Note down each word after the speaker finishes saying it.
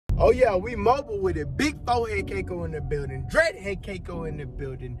Oh yeah, we mobile with it. Big forehead Keiko in the building. Dreadhead Keiko in the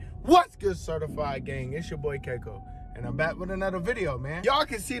building. What's good, certified gang? It's your boy Keiko. And I'm back with another video, man. Y'all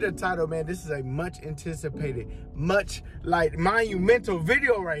can see the title, man. This is a much anticipated, much like monumental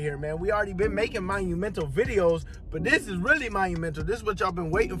video right here, man. We already been making monumental videos, but this is really monumental. This is what y'all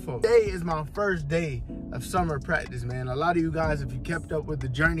been waiting for. Today is my first day of summer practice, man. A lot of you guys, if you kept up with the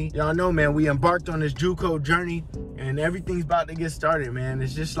journey, y'all know, man, we embarked on this JUCO journey and everything's about to get started, man.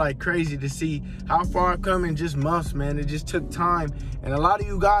 It's just like crazy to see how far I've come in just months, man. It just took time. And a lot of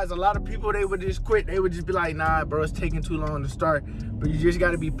you guys, a lot of people, they would just quit. They would just be like, nah, bro, it's taking too long to start. But you just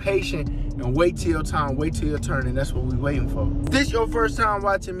got to be patient and wait till your time, wait till your turn, and that's what we're waiting for. If this is your first time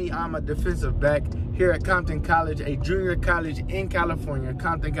watching me, I'm a defensive back here at Compton College, a junior college in California,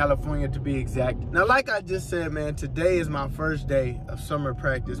 Compton, California to be exact. Now, like I just said, man, today is my first day of summer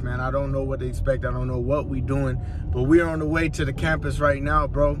practice, man. I don't know what to expect. I don't know what we're doing, but we're on the way to the campus right now,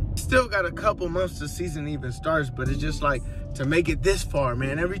 bro. Still got a couple months till season even starts, but it's just like, to make it this far,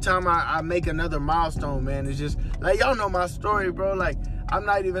 man. Every time I make another milestone, man, it's just like, y'all know my story, bro. Like, I'm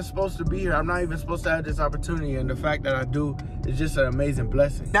not even supposed to be here. I'm not even supposed to have this opportunity, and the fact that I do is just an amazing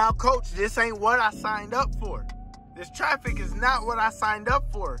blessing. Now, coach, this ain't what I signed up for. This traffic is not what I signed up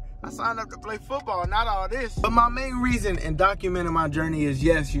for. I signed up to play football, not all this. But my main reason in documenting my journey is,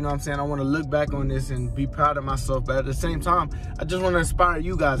 yes, you know what I'm saying, I want to look back on this and be proud of myself. But at the same time, I just want to inspire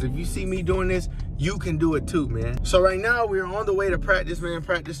you guys. If you see me doing this, you can do it too, man. So right now, we're on the way to practice, man.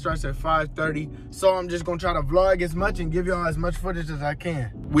 Practice starts at 5:30. So I'm just going to try to vlog as much and give y'all as much footage as I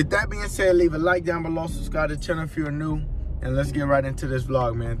can. With that being said, leave a like down below, subscribe to the channel if you're new, and let's get right into this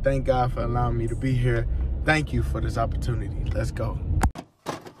vlog, man. Thank God for allowing me to be here. Thank you for this opportunity. Let's go.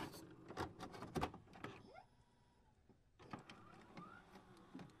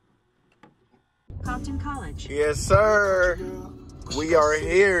 Compton College. Yes, sir. We are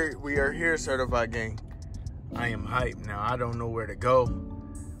here. We are here, certified gang. I am hyped now. I don't know where to go.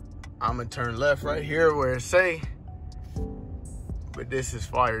 I'm gonna turn left right here where it say. But this is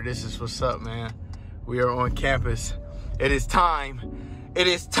fire. This is what's up, man. We are on campus. It is time. It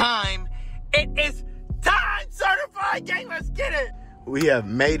is time. It is time, certified gang. Let's get it. We have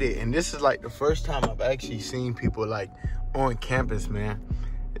made it, and this is like the first time I've actually seen people like on campus, man.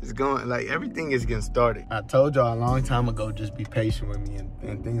 It's going, like, everything is getting started. I told y'all a long time ago, just be patient with me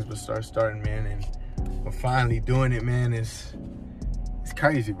and things will start starting, man. And we're finally doing it, man. It's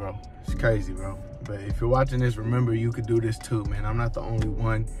crazy, bro. It's crazy, bro. But if you're watching this, remember, you could do this too, man. I'm not the only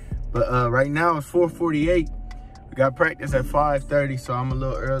one. But right now it's 4:48. We got practice at 5:30, so I'm a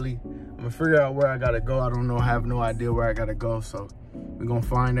little early. I'm gonna figure out where I gotta go. I don't know, I have no idea where I gotta go. So we're gonna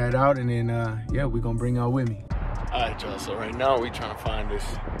find that out, and then, yeah, we're gonna bring y'all with me. All right, y'all, so right now we trying to find this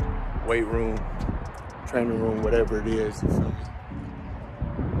weight room, training room, whatever it is, you feel me?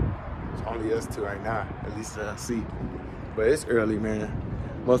 It's only us two right now, at least that I see. But it's early, man.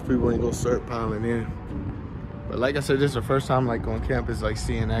 Most people ain't gonna start piling in. But like I said, this is the first time like on campus, like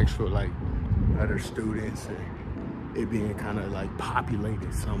seeing actual like other students and it being kind of like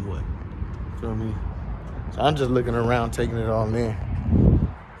populated somewhat, feel me? So I'm just looking around, taking it all in.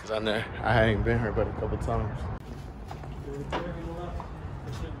 Cause I hadn't been here but a couple times.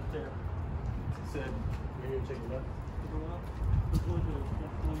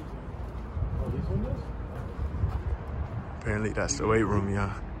 Apparently that's the weight room, y'all.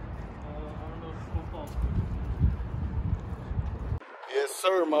 Yes,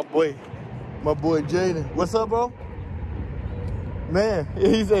 sir, my boy Jaden. What's up, bro? Man,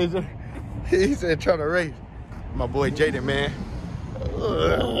 he said try to race. My boy Jaden, man.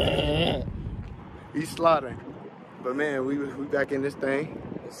 He's slaughtering. But man, we back in this thing.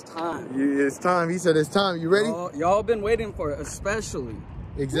 It's time. It's time. He said it's time. You ready? Y'all been waiting for it, especially.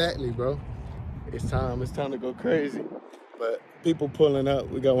 Exactly, bro. It's time. It's time to go crazy. But people pulling up.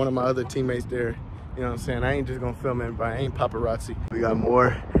 We got one of my other teammates there. You know what I'm saying? I ain't just gonna film everybody. I ain't paparazzi. We got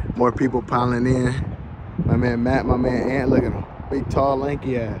more people piling in. My man Matt, my man Ant. Look at him. Big, tall,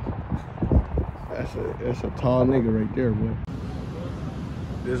 lanky ass. That's a tall nigga right there, boy.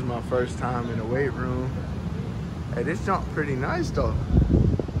 This is my first time in the weight room. Hey, this jump pretty nice though.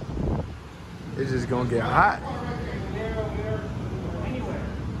 It's just gonna get hot.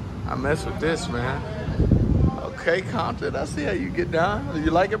 I mess with this, man. Okay, Compton, I see how you get down.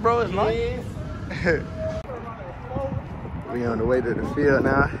 You like it, bro? It's nice. We on the way to the field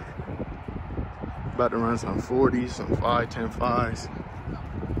now. About to run some 40s, some 5, 10 5s.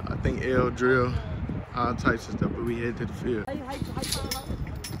 I think L drill, all types of stuff, but we head to the field.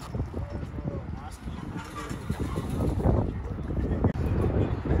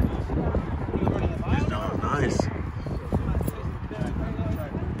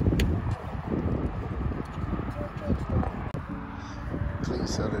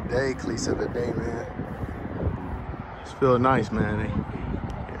 day, cleats of the day, man. It's feel nice, man.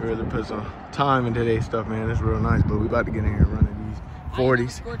 It really puts some time into their stuff, man. It's real nice, but we about to get in here running these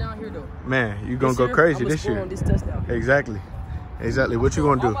 40s. Score down here, though. Man, you gonna go crazy this year. On this touchdown. Exactly. What you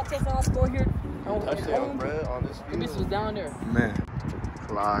gonna do? My touchdown, I score here. Touchdown, bro, on this field. This was down there. Man,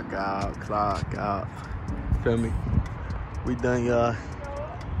 clock out. Feel me? We done, y'all.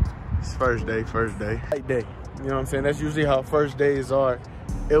 It's first day. Light day. You know what I'm saying? That's usually how first days are.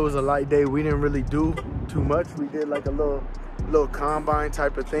 It was a light day. We didn't really do too much. We did like a little combine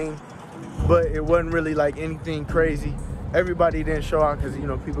type of thing, but it wasn't really like anything crazy. Everybody didn't show out because, you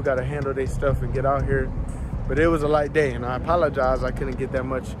know, people got to handle their stuff and get out here. But it was a light day, and I apologize I couldn't get that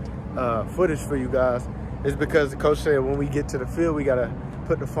much footage for you guys. It's because the coach said when we get to the field, we got to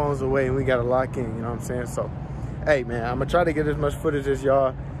put the phones away and we got to lock in, you know what I'm saying? So, hey, man, I'm going to try to get as much footage as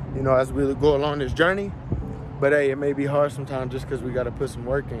y'all, you know, as we go along this journey. But, hey, it may be hard sometimes just because we got to put some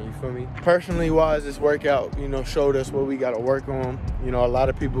work in, you feel me? Personally wise, this workout, you know, showed us what we got to work on. You know, a lot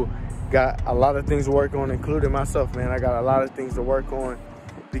of people got a lot of things to work on, including myself, man. I got a lot of things to work on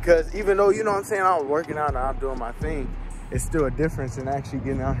because even though, you know what I'm saying, I'm working out and I'm doing my thing, it's still a difference in actually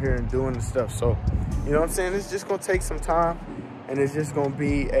getting out here and doing the stuff. So, you know what I'm saying? It's just going to take some time and it's just going to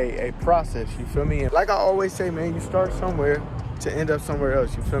be a process, you feel me? And like I always say, man, you start somewhere to end up somewhere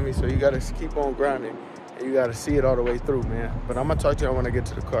else, you feel me? So you got to keep on grinding. You got to see it all the way through, man. But I'm going to talk to you when I get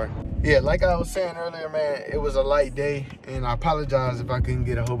to the car. Yeah, like I was saying earlier, man, it was a light day. And I apologize if I couldn't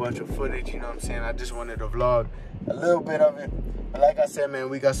get a whole bunch of footage, you know what I'm saying? I just wanted to vlog a little bit of it. But like I said, man,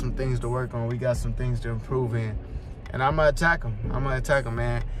 we got some things to work on. We got some things to improve in. And I'm going to attack them.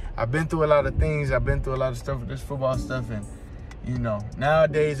 Man. I've been through a lot of things. I've been through a lot of stuff with this football stuff. And, you know,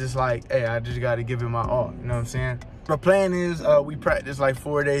 nowadays it's like, hey, I just got to give it my all. You know what I'm saying? The plan is we practice like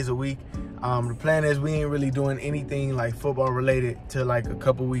 4 days a week. The plan is we ain't really doing anything like football related till like a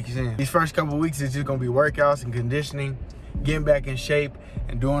couple weeks in. These first couple weeks is just gonna be workouts and conditioning, getting back in shape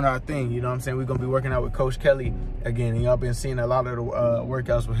and doing our thing. You know what I'm saying? We're gonna be working out with Coach Kelly again. And y'all been seeing a lot of the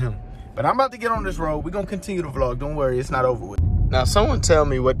workouts with him. But I'm about to get on this road. We're gonna continue to vlog. Don't worry, it's not over with. Now, someone tell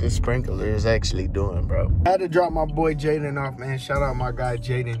me what this sprinkler is actually doing, bro. I had to drop my boy Jaden off, man. Shout out my guy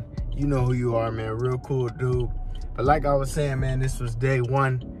Jaden. You know who you are, man. Real cool dude. But like I was saying, man, this was day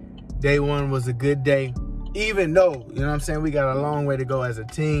one. Day one was a good day, even though, you know what I'm saying, we got a long way to go as a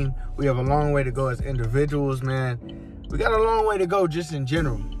team. We have a long way to go as individuals, man. We got a long way to go just in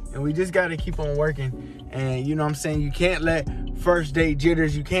general. And we just got to keep on working. And, you know what I'm saying, you can't let first day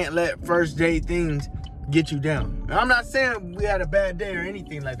jitters, you can't let first day things get you down. Now, I'm not saying we had a bad day or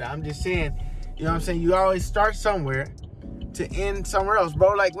anything like that. I'm just saying, you know what I'm saying, you always start somewhere to end somewhere else,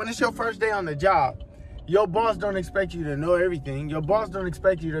 bro. Like, when it's your first day on the job, your boss don't expect you to know everything. Your boss don't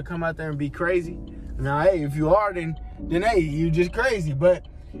expect you to come out there and be crazy. Now, hey, if you are, then hey, you just crazy. But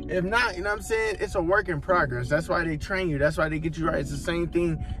if not, you know what I'm saying? It's a work in progress. That's why they train you. That's why they get you right. It's the same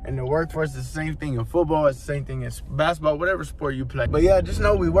thing in the workforce. It's the same thing in football. It's the same thing in basketball, whatever sport you play. But yeah, just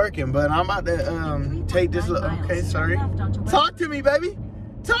know we working. But I'm about to take this little, okay, sorry. Talk to me, baby.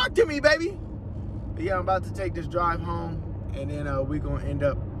 Talk to me, baby. But yeah, I'm about to take this drive home. And then we're going to end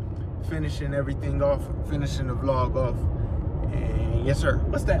up finishing everything off, finishing the vlog off. And yes, sir.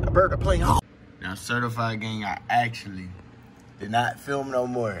 What's that? A bird playing off. Now, certified gang, I actually did not film no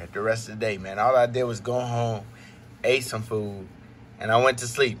more the rest of the day, man. All I did was go home, ate some food, and I went to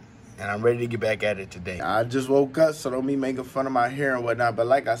sleep. And I'm ready to get back at it today. I just woke up, so don't be making fun of my hair and whatnot. But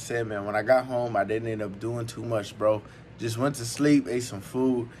like I said, man, when I got home, I didn't end up doing too much, bro. Just went to sleep, ate some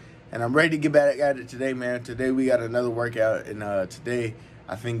food, and I'm ready to get back at it today, man. Today we got another workout, and today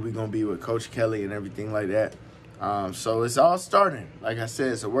I think we're going to be with Coach Kelly and everything like that. So it's all starting. Like I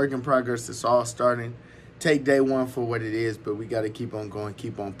said, it's a work in progress. It's all starting. Take day one for what it is, but we got to keep on going,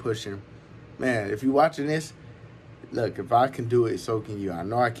 keep on pushing. Man, if you're watching this, look, if I can do it, so can you. I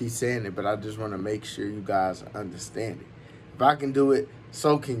know I keep saying it, but I just want to make sure you guys understand it. If I can do it,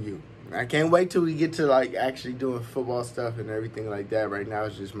 so can you. I can't wait till we get to, like, actually doing football stuff and everything like that. Right now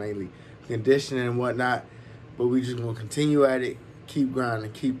it's just mainly conditioning and whatnot, but we just going to continue at it. Keep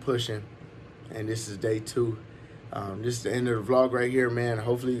grinding, keep pushing, and this is day two. This is the end of the vlog right here, man.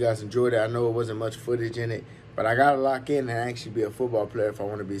 Hopefully you guys enjoyed it. I know it wasn't much footage in it, but I got to lock in and actually be a football player if I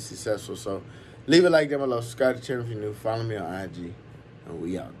want to be successful. So leave it like that below. Subscribe to the channel if you're new. Follow me on IG, and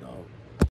we out, dog.